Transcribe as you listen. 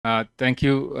Thank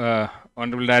you,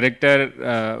 Honorable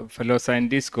Director, fellow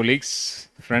scientists, colleagues,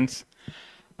 friends.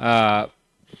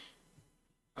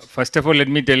 First of all, let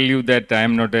me tell you that I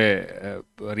am not a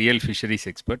real fisheries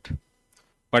expert,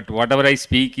 but whatever I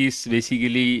speak is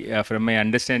basically from my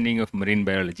understanding of marine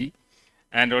biology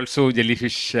and also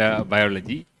jellyfish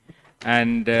biology.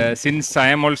 And since I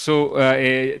am also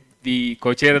the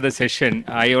co-chair of the session,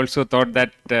 I also thought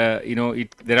that there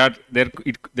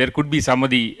could be some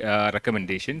of the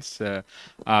recommendations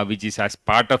which is as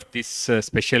part of this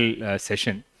special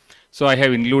session. So I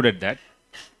have included that.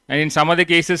 And in some other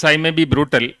cases, I may be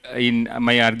brutal in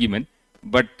my argument,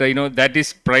 but that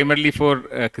is primarily for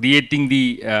creating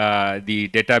the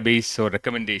database or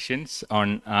recommendations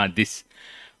on this.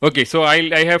 Okay, so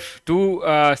I have two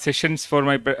sessions for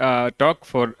my talk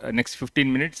for next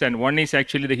 15 minutes, and one is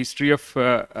actually the history of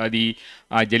the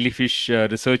jellyfish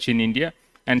research in India,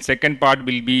 and second part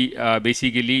will be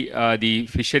basically the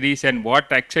fisheries and what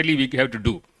actually we have to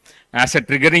do as a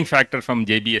triggering factor from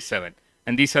JBS7.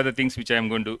 And these are the things which I am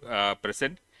going to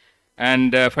present.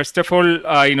 And first of all,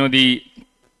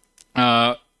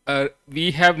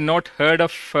 we have not heard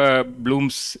of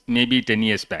blooms maybe 10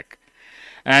 years back.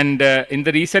 And in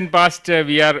the recent past,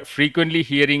 we are frequently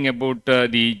hearing about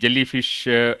the jellyfish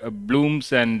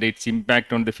blooms and its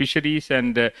impact on the fisheries,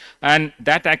 and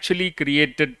that actually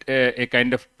created a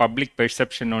kind of public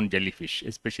perception on jellyfish,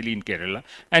 especially in Kerala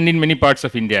and in many parts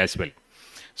of India as well.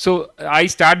 So I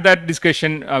start that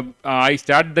discussion. I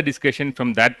start the discussion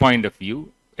from that point of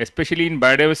view. Especially in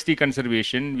biodiversity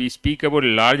conservation, we speak about a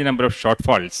large number of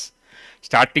shortfalls,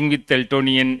 starting with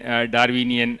Eltonian,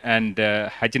 Darwinian, and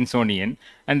Hutchinsonian.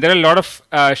 And there are a lot of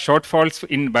shortfalls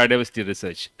in biodiversity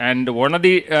research. And one of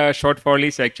the shortfall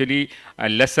is actually a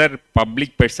lesser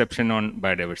public perception on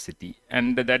biodiversity.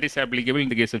 And that is applicable in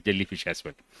the case of jellyfish as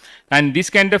well. And this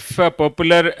kind of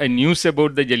popular news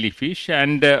about the jellyfish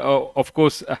and of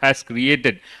course has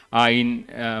created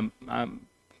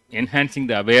enhancing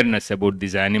the awareness about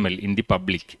this animal in the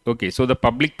public. Okay, so the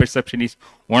public perception is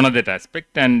one of that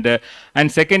aspect, and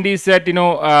second is that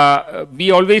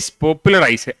we always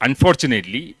popularize,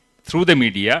 unfortunately, through the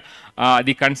media,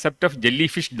 the concept of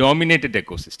jellyfish dominated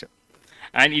ecosystem.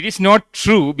 And it is not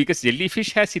true, because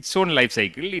jellyfish has its own life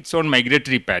cycle, its own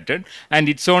migratory pattern, and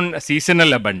its own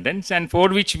seasonal abundance, and for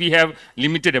which we have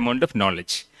limited amount of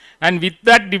knowledge. And with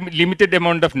that limited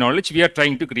amount of knowledge, we are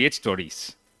trying to create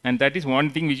stories. And that is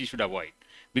one thing which you should avoid,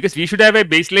 because we should have a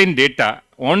baseline data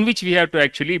on which we have to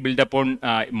actually build upon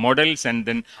models and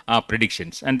then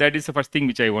predictions. And that is the first thing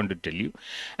which I want to tell you.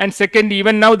 And second,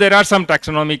 even now there are some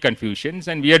taxonomic confusions,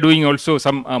 and we are doing also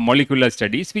some molecular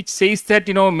studies which says that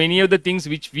many of the things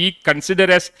which we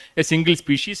consider as a single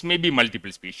species may be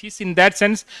multiple species. In that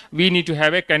sense, we need to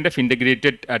have a kind of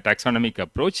integrated taxonomic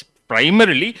approach,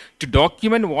 primarily to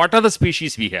document what are the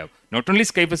species we have, not only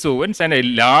scyphozoans, and a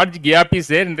large gap is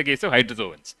there in the case of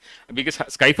hydrozoans, because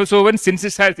scyphozoans, since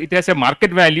it has a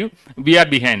market value, we are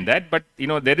behind that. But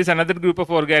there is another group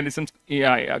of organisms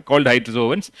called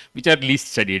hydrozoans which are least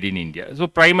studied in India. So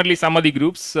primarily some of the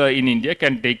groups in India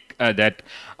can take that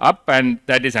up, and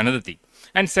that is another thing.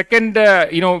 And second,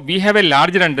 we have a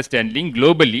larger understanding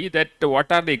globally that what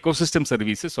are the ecosystem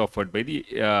services offered by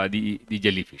the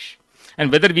jellyfish, and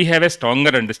whether we have a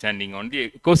stronger understanding on the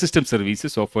ecosystem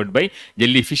services offered by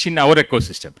jellyfish in our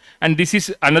ecosystem. And this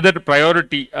is another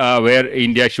priority where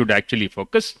India should actually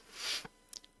focus.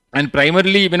 And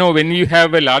primarily, when you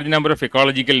have a large number of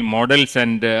ecological models,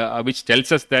 and which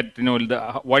tells us that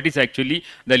what is actually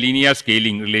the linear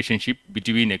scaling relationship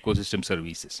between ecosystem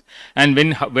services,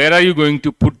 and where are you going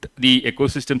to put the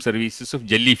ecosystem services of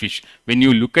jellyfish when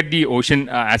you look at the ocean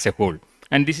as a whole?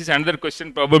 And this is another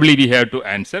question probably we have to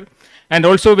answer. And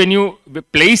also, when you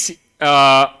place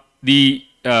the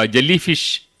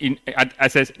jellyfish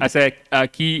as a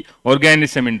key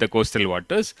organism in the coastal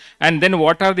waters, and then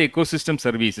what are the ecosystem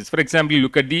services? For example, you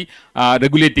look at the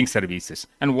regulating services,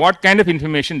 and what kind of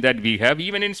information that we have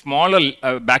even in smaller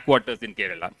backwaters in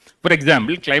Kerala. For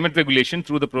example, climate regulation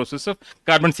through the process of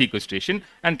carbon sequestration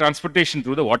and transportation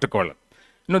through the water column.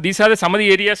 These are some of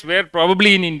the areas where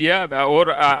probably in India,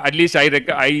 or at least I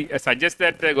suggest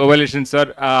that Kovalam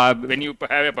sir, when you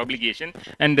have a publication,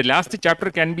 and the last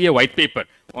chapter can be a white paper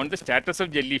on the status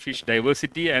of jellyfish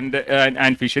diversity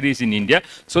and fisheries in India,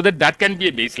 so that can be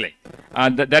a baseline.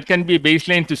 That can be a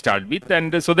baseline to start with,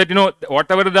 and so that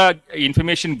whatever the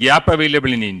information gap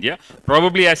available in India,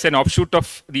 probably as an offshoot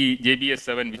of the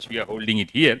JBS7 which we are holding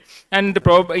it here, and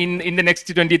in the next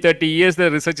 20-30 years, the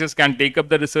researchers can take up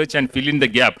the research and fill in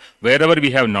the gap wherever we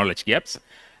have knowledge gaps.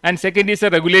 And second is a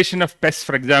regulation of pests,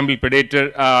 for example,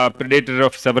 predator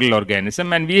of several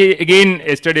organisms. And we again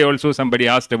yesterday also somebody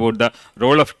asked about the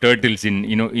role of turtles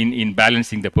in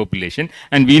balancing the population.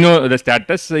 And we know the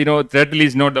status. Turtle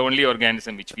is not the only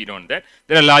organism which feed on that.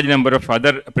 There are a large number of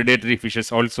other predatory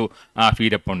fishes also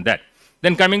feed upon that.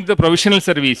 Then coming to the provisional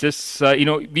services,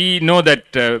 we know that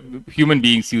human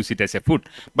beings use it as a food.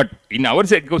 But in our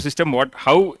ecosystem,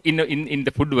 how in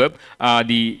the food web,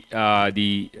 the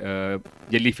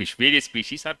jellyfish, various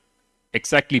species are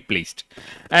exactly placed.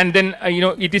 And then,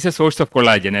 it is a source of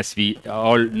collagen, as we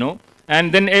all know.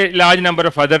 And then a large number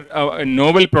of other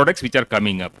novel products which are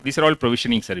coming up. These are all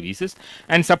provisioning services.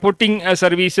 And supporting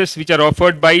services which are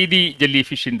offered by the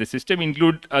jellyfish in the system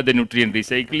include the nutrient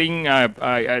recycling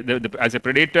as a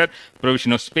predator,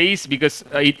 provision of space, because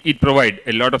it provides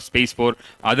a lot of space for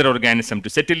other organisms to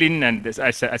settle in, and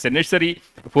as a nursery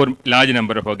for large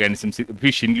number of organisms,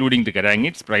 fish including the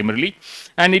carangids primarily.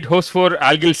 And it hosts for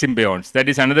algal symbionts. That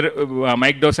is another,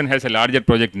 Mike Dawson has a larger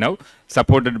project now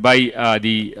supported by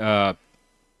the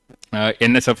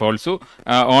NSF also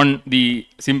on the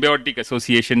symbiotic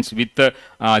associations with the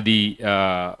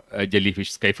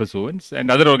jellyfish, scyphozoans, and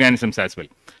other organisms as well.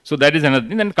 So that is another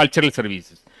thing. Then cultural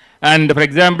services. And for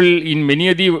example, in many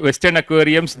of the Western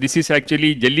aquariums, this is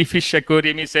actually jellyfish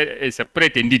aquarium is a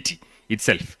separate entity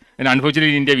itself. And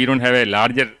unfortunately, in India, we don't have a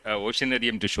larger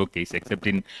oceanarium to showcase, except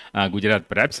in Gujarat,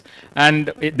 perhaps.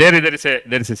 And there is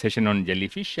a session on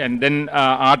jellyfish, and then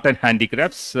art and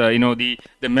handicrafts. The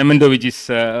memento which is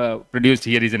produced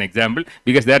here is an example,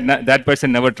 because that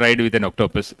person never tried with an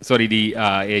octopus. Sorry,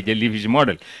 a jellyfish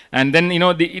model. And then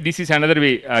this is another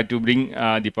way to bring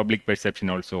the public perception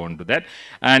also onto that,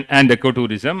 and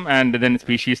ecotourism, and then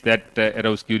species that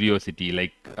arouse curiosity,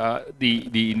 like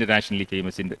the internationally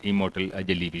famous immortal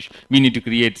jellyfish. We need to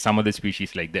create some other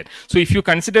species like that. So if you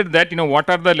consider that, what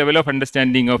are the level of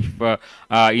understanding of,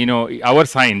 our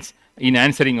science in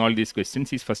answering all these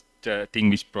questions is first thing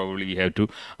which probably we have to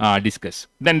discuss.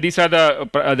 Then these are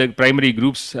the primary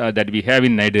groups that we have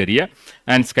in Nigeria,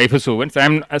 and scyphozoans. I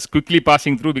am as quickly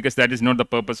passing through because that is not the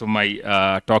purpose of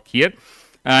my talk here.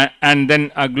 And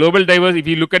then global diversity, if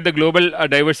you look at the global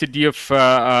diversity of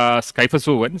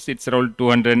scyphozoans, it's around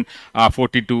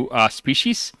 242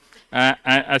 species.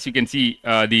 As you can see,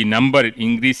 the number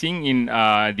increasing in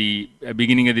the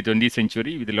beginning of the 20th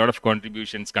century, with a lot of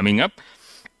contributions coming up.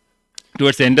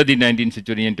 Towards the end of the 19th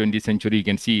century and 20th century, you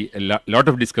can see a lot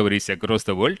of discoveries across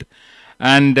the world.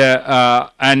 And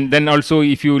then also,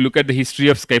 if you look at the history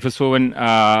of scyphozoan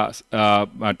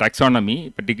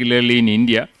taxonomy, particularly in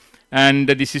India, and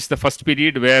this is the first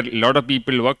period where a lot of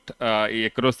people worked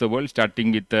across the world,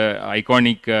 starting with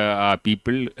iconic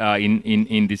people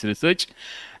in this research.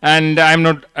 And I'm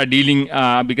not dealing,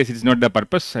 because it's not the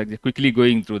purpose, quickly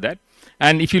going through that.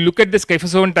 And if you look at the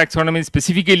scyphozoan taxonomy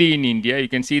specifically in India, you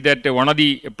can see that one of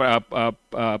the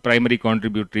primary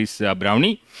contributors is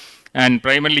Brownie. And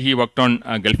primarily he worked on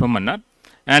Gulf of Mannar.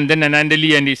 And then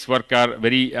Anandali and his work are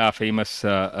very famous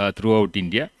throughout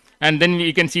India. And then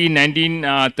we can see in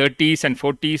 1930s and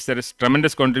 40s, there is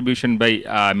tremendous contribution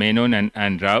by Menon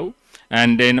and Rao.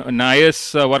 And then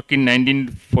Nayar's work in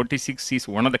 1946 is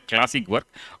one of the classic work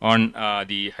on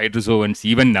the hydrozoans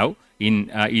even now in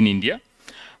India.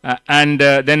 And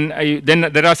then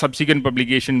there are subsequent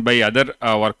publications by other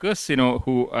workers,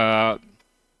 who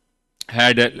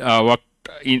had worked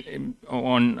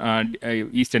on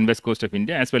east and west coast of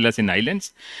India, as well as in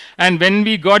islands. And when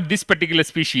we got this particular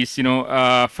species,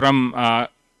 from a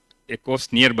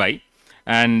coast nearby,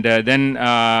 and then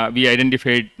we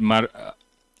identified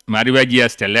Marivagia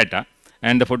stellata,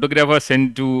 and the photographer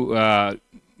sent to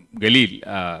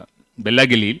Galil, Bella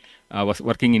Galil, was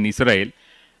working in Israel.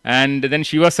 And then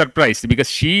she was surprised because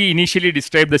she initially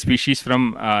described the species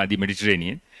from the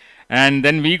Mediterranean. And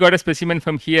then we got a specimen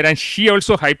from here, and she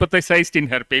also hypothesized in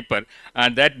her paper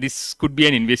that this could be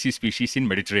an invasive species in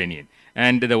Mediterranean,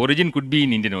 and the origin could be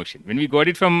in Indian Ocean. When we got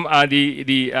it from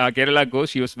the Kerala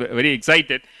coast, she was very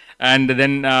excited, and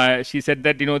then she said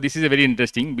that this is a very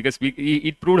interesting, because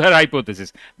it proved her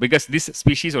hypothesis, because this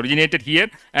species originated here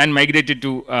and migrated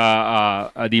to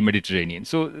the Mediterranean.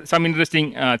 So some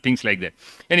interesting things like that.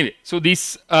 Anyway, so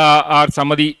these are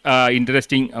some of the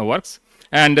interesting works.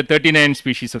 And 39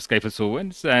 species of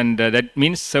scyphozoans, and that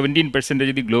means 17%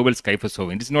 of the global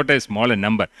scyphozoan. It's not a smaller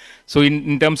number. So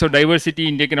in terms of diversity,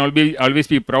 India can always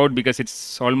be proud, because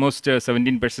it's almost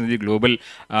 17% of the global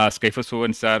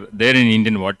scyphozoans are there in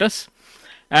Indian waters.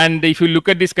 And if you look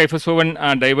at the scyphozoan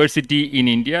diversity in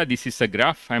India, this is a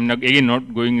graph. I'm not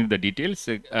going into the details.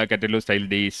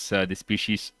 Catalostylidae is the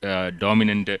species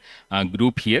dominant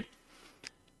group here.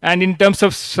 And in terms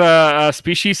of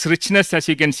species richness, as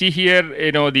you can see here,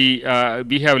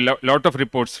 we have lot of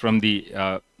reports from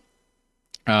the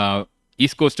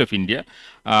east coast of India.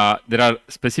 There are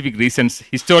specific reasons,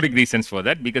 historic reasons for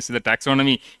that, because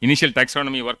the initial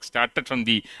taxonomy work started from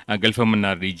the Gulf of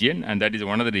Mannar region, and that is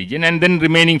one of the region, and then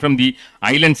remaining from the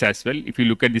islands as well, if you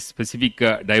look at this specific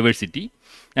diversity.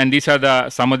 And these are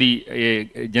some of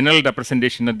the general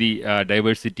representation of the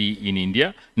diversity in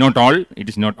India. Not all, it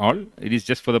is not all. It is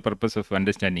just for the purpose of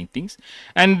understanding things.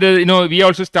 And we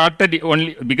also started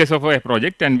only because of a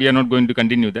project, and we are not going to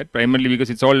continue that, primarily because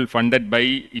it's all funded by,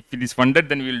 if it is funded,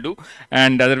 then we will do,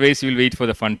 and otherwise we will wait for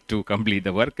the fund to complete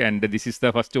the work. And this is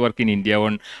the first work in India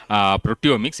on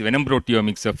proteomics, venom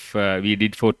proteomics of, we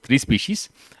did for 3 species.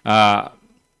 And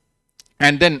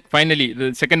then finally,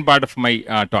 the second part of my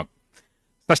talk.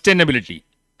 Sustainability.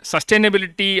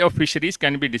 Sustainability of fisheries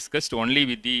can be discussed only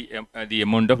with the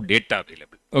amount of data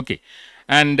available. Okay,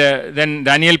 and then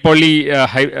Daniel Pauly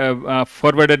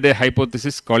forwarded a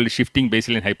hypothesis called shifting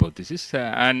baseline hypothesis,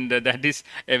 and that is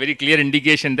a very clear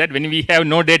indication that when we have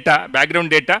no data, background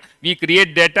data, we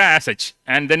create data as such,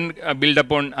 and then build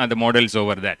upon the models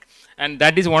over that. And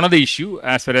that is one of the issue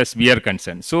as far as we are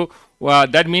concerned. So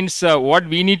that means what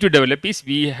we need to develop is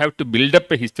we have to build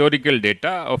up a historical data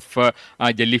of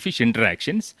jellyfish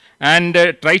interactions, and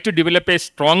try to develop a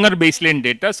stronger baseline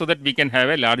data so that we can have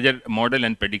a larger model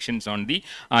and predictions on the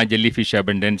jellyfish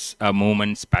abundance,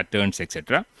 movements, patterns,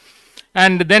 etc.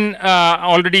 And then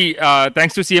already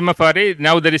thanks to CMFRI,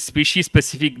 now there is species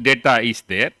specific data is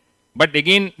there. But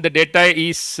again, the data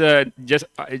is just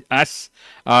as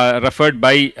referred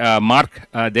by Mark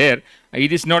there.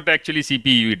 It is not actually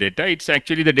CPU data. It's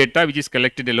actually the data which is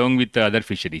collected along with other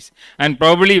fisheries. And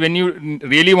probably when you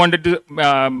really wanted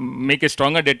to make a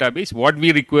stronger database, what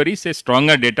we require is a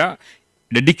stronger data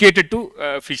dedicated to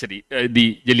fishery,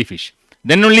 the jellyfish.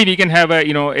 Then only we can have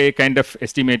a kind of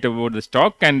estimate about the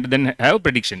stock, and then have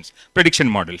prediction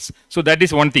models. So that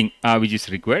is one thing which is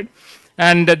required.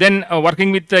 And then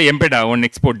working with the EMPEDA on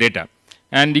export data.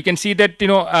 And you can see that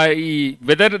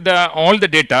whether all the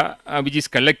data which is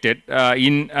collected with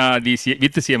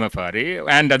the CMFRI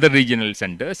and other regional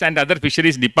centers and other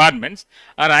fisheries departments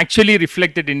are actually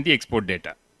reflected in the export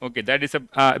data. Okay, that is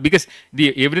because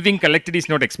everything collected is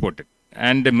not exported,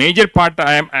 and the major part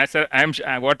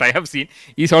what I have seen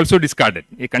is also discarded.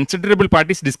 A considerable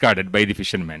part is discarded by the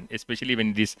fishermen, especially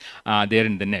when it is there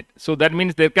in the net. So that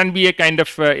means there can be a kind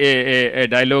of a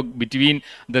dialogue between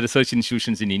the research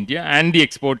institutions in India and the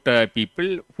export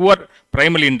people who are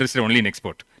primarily interested only in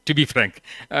export, to be frank,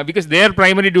 because their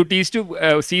primary duty is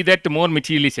to see that more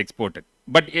material is exported.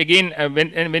 But again,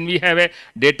 when we have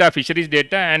a fisheries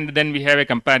data, and then we have a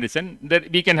comparison, that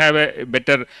we can have a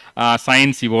better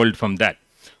science evolved from that.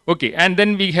 Okay, and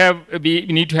then we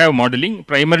need to have modeling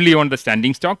primarily on the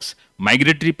standing stocks,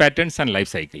 migratory patterns, and life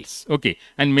cycles. Okay,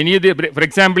 and many of for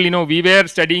example, we were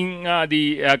studying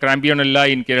the Crampionella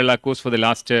in Kerala coast for the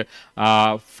last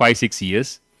 5-6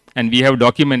 years. And we have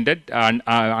documented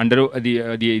under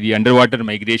the underwater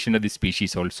migration of the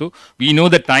species also. We know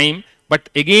the time, but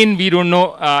again we don't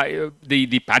know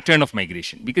the pattern of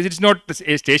migration, because it's not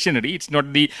stationary, it's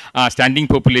not the standing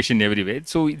population everywhere.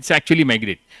 So it's actually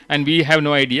migrate, and we have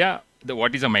no idea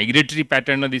what is a migratory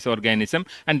pattern of this organism,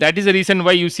 and that is the reason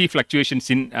why you see fluctuations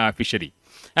in fishery.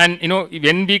 And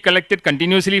when we collected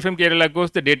continuously from Kerala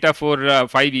coast the data for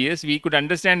 5 years, we could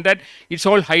understand that it's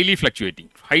all highly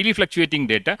fluctuating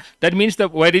data. That means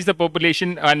where is the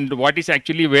population, and what is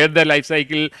actually where the life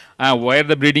cycle, where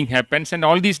the breeding happens, and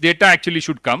all these data actually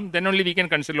should come. Then only we can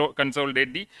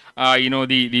consolidate the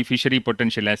the fishery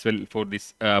potential as well for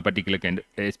this particular kind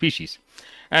of species.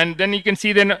 And then you can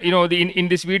see then in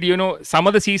this video, some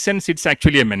of the seasons it's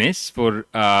actually a menace for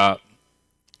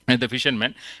the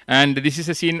fishermen, and this is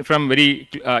a scene from in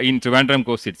Thiruvananthapuram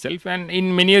coast itself. And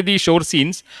in many of the shore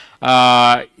scenes,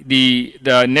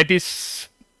 the net is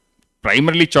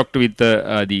primarily choked with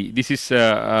this is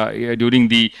during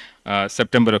the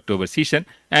September-October season,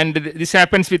 and this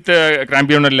happens with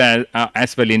Crampionella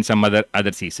as well in some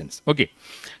other seasons. Okay,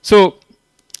 so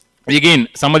again,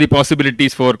 some of the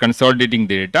possibilities for consolidating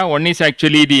the data. One is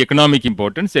actually the economic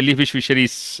importance. Jellyfish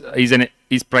fisheries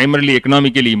is primarily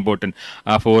economically important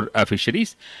for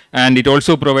fisheries, and it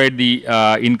also provides the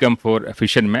income for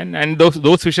fishermen. And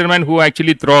those fishermen who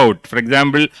actually throw out, for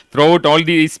example, throw out all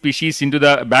these species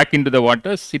back into the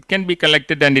waters, it can be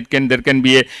collected, and there can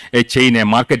be a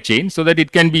market chain, so that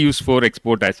it can be used for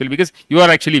export as well, because you are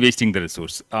actually wasting the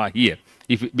resource here,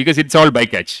 because it's all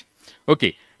bycatch.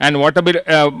 Okay. and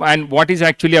what is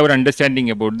actually our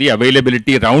understanding about the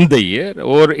availability around the year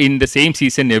or in the same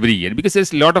season every year, because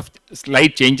there's a lot of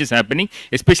slight changes happening,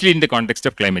 especially in the context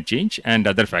of climate change and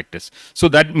other factors. So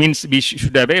that means we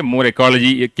should have a more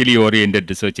ecologically oriented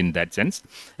research in that sense,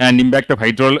 and impact of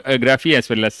hydrography as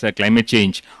well as climate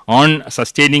change on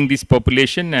sustaining this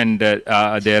population and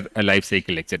their life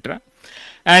cycle, etc.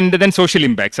 And then social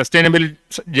impacts. Sustainable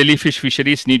jellyfish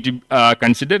fisheries need to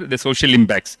consider the social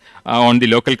impacts on the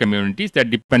local communities that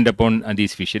depend upon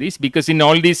these fisheries, because in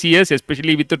all these years,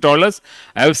 especially with the trawlers,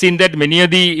 I have seen that many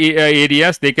of the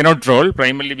areas they cannot trawl,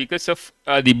 primarily because of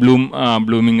the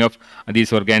blooming of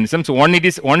these organisms. So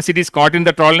once it is caught in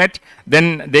the trawl net, then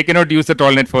they cannot use the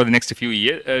trawl net for the next few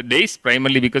days,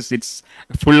 primarily because it's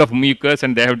full of mucus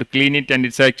and they have to clean it, and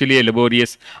it's actually a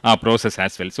laborious process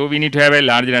as well. So we need to have a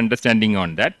larger understanding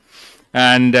on that.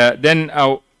 And then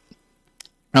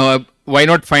why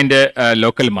not find a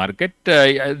local market?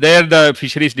 There the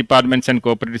fisheries departments and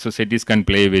cooperative societies can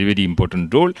play a very, very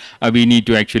important role. We need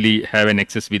to actually have an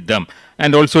access with them,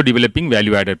 and also developing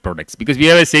value added products, because we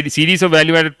have a series of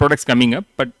value added products coming up,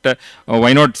 but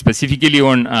why not specifically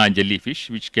on jellyfish,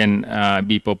 which can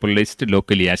be popularized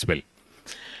locally as well.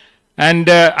 And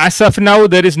as of now,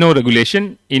 there is no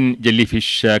regulation in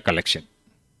jellyfish collection.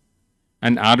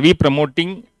 And are we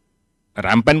promoting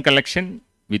rampant collection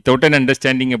without an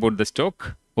understanding about the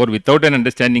stock, or without an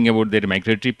understanding about their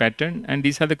migratory pattern? And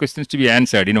these are the questions to be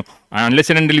answered. Unless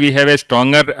and until we have a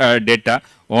stronger data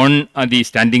on the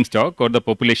standing stock or the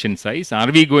population size,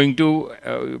 are we going to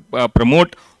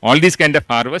promote all these kind of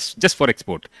harvests just for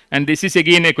export? And this is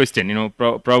again a question,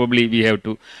 probably we have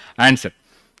to answer.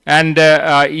 And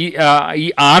are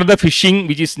the fishing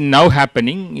which is now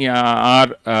happening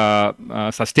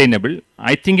are sustainable?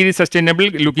 I think it is sustainable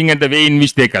looking at the way in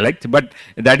which they collect, but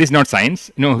that is not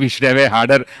science. We should have a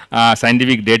harder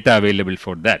scientific data available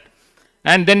for that.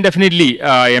 And then definitely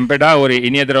EMPEDA or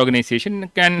any other organization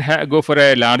can go for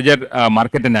a larger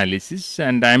market analysis,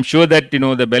 and I am sure that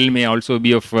the bell may also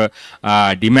be of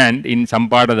demand in some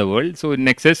part of the world. So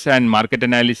nexus and market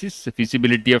analysis,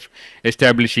 feasibility of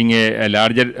establishing a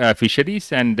larger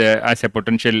fisheries and as a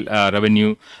potential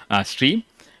revenue stream,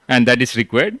 and that is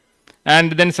required.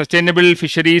 And then sustainable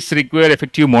fisheries require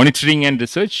effective monitoring and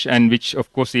research, and which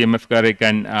of course the CMFRI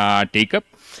can take up.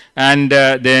 And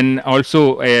then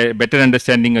also a better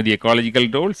understanding of the ecological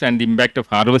roles and the impact of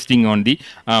harvesting on the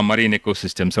marine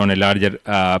ecosystems on a larger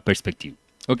perspective.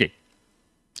 Okay.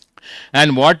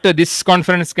 And what this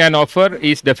conference can offer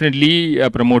is definitely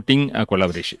promoting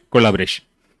collaboration.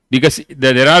 Because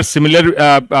there are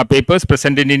similar papers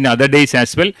presented in other days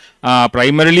as well,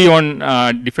 primarily on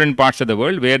different parts of the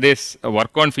world where there's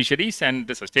work on fisheries and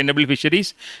the sustainable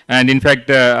fisheries. And in fact,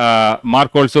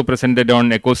 Mark also presented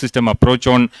on ecosystem approach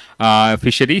on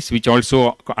fisheries, which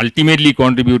also ultimately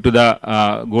contribute to the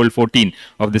goal 14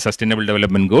 of the Sustainable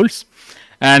Development Goals.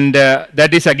 And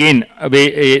that is again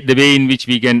the way in which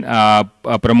we can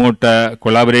promote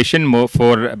collaboration more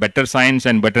for better science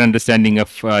and better understanding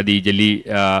of the jelly's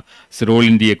role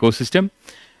in the ecosystem.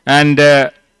 And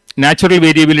natural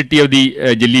variability of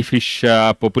the jellyfish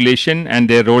population and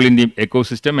their role in the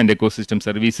ecosystem and ecosystem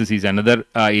services is another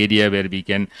area where we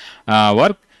can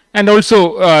work. And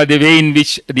also the way in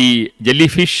which the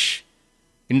jellyfish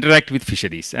interact with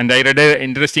fisheries. And I read an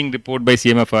interesting report by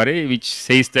CMFRI which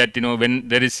says that when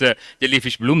there is a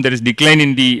jellyfish bloom, there is decline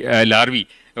in the larvae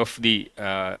of the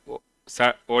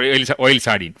oil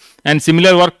sardine. And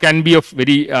similar work can be of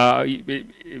very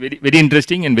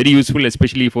interesting and very useful,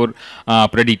 especially for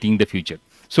predicting the future.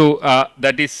 So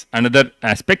that is another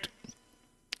aspect.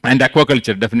 And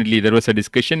aquaculture, definitely there was a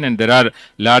discussion, and there are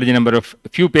large number of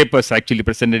few papers actually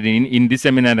presented in this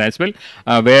seminar as well,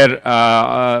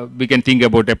 where we can think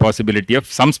about a possibility of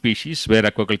some species where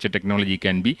aquaculture technology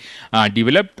can be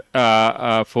developed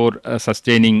for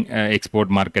sustaining export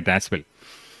market as well.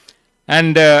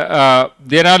 And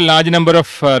there are large number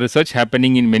of research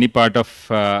happening in many part of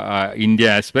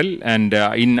India as well, and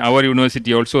in our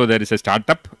university also there is a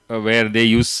startup where they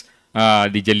use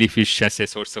the jellyfish as a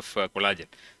source of collagen.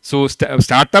 So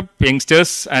startup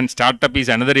youngsters and startup is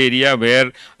another area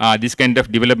where this kind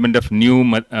of development of new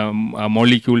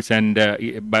molecules and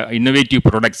innovative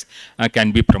products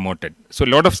can be promoted. So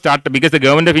a lot of startup, because the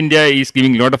government of India is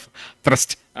giving a lot of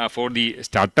thrust for the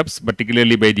startups,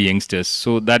 particularly by the youngsters.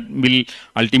 So that will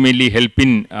ultimately help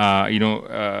in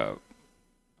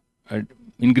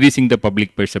increasing the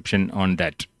public perception on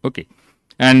that. Okay.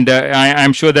 And I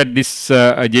am sure that this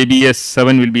JBS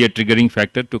 7 will be a triggering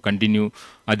factor to continue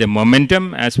the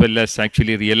momentum, as well as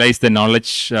actually realize the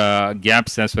knowledge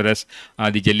gaps as far as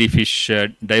the jellyfish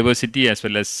diversity as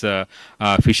well as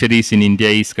fisheries in India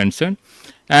is concerned.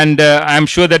 And I am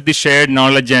sure that the shared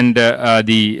knowledge and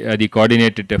the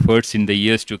coordinated efforts in the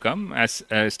years to come, as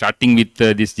starting with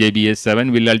this JBS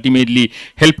 7, will ultimately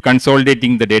help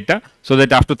consolidating the data, so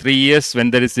that after 3 years,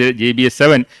 when there is a JBS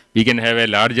 7, we can have a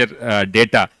larger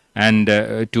data and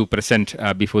to present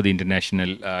before the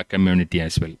international community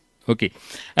as well. Okay,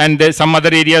 and some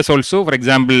other areas also, for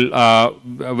example,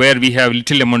 where we have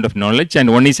little amount of knowledge,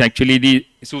 and one is actually the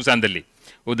zooxanthellae,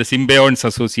 or the symbionts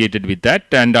associated with that,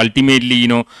 and ultimately, you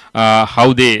know,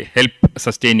 how they help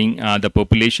sustaining the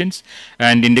populations,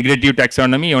 and integrative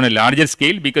taxonomy on a larger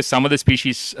scale, because some of the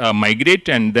species migrate,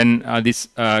 and then this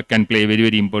can play a very,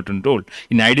 very important role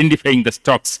in identifying the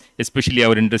stocks, especially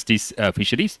our interest is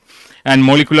fisheries. And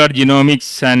molecular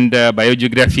genomics and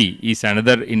biogeography is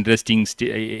another interesting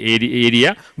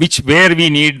area, where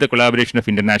we need the collaboration of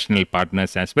international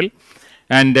partners as well.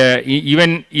 And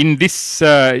even in this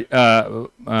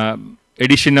edition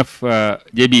of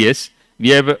JBS, we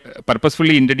have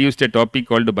purposefully introduced a topic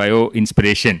called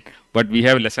bio-inspiration, but we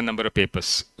have lesser number of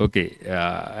papers, okay,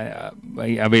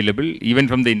 available even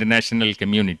from the international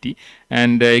community.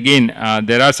 And again,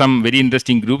 there are some very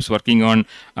interesting groups working on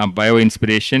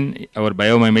bio-inspiration or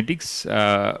biomimetics,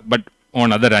 but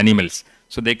on other animals.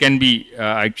 So they can be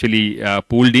actually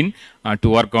pooled in to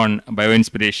work on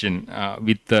bio-inspiration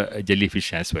with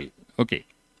jellyfish as well. Okay.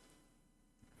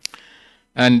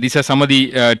 And these are some of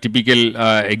the typical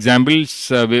examples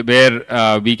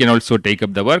where we can also take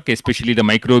up the work, especially the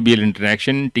microbial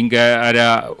interaction.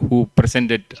 Tinkara, who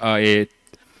presented a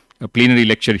plenary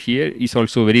lecture here, is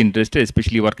also very interested,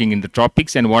 especially working in the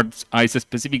tropics, and what is the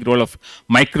specific role of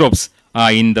microbes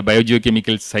in the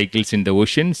biogeochemical cycles in the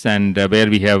oceans, and where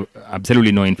we have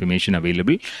absolutely no information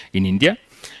available in India.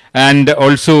 And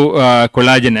also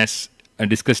collagen, as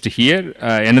discussed here,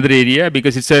 another area,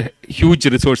 because it's a huge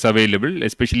resource available,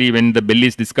 especially when the bell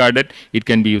is discarded, it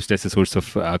can be used as a source of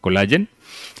collagen.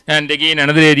 And again,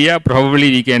 another area probably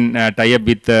we can tie up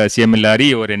with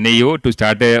CMLRE or NIO to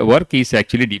start a work is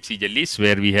actually deep sea jellies,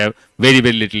 where we have very,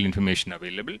 very little information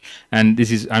available. And this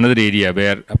is another area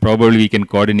where probably we can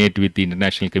coordinate with the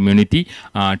international community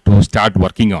to start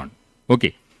working on.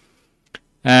 Okay.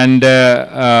 And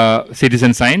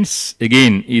citizen science,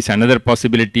 again, is another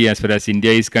possibility as far as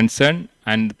India is concerned.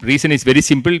 And the reason is very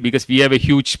simple, because we have a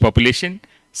huge population,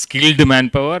 skilled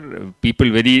manpower, people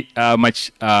very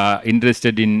much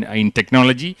interested in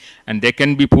technology, and they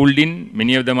can be pulled in.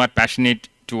 Many of them are passionate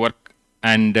to work,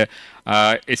 and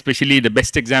especially the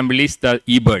best example is the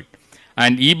eBird.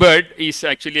 And eBird is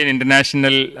actually an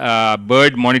international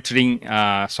bird monitoring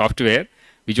software,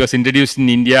 which was introduced in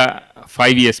India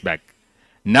 5 years back.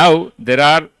 Now there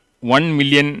are 1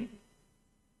 million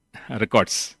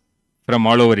records from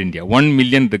all over India, 1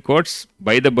 million records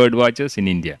by the bird watchers in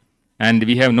India. And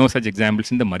we have no such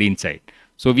examples in the marine side.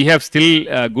 So we have still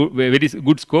very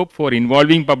good scope for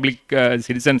involving public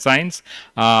citizen science,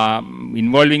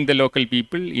 involving the local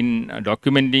people in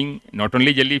documenting not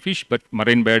only jellyfish but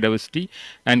marine biodiversity,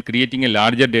 and creating a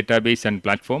larger database and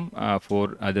platform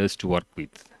for others to work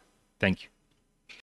with. Thank you.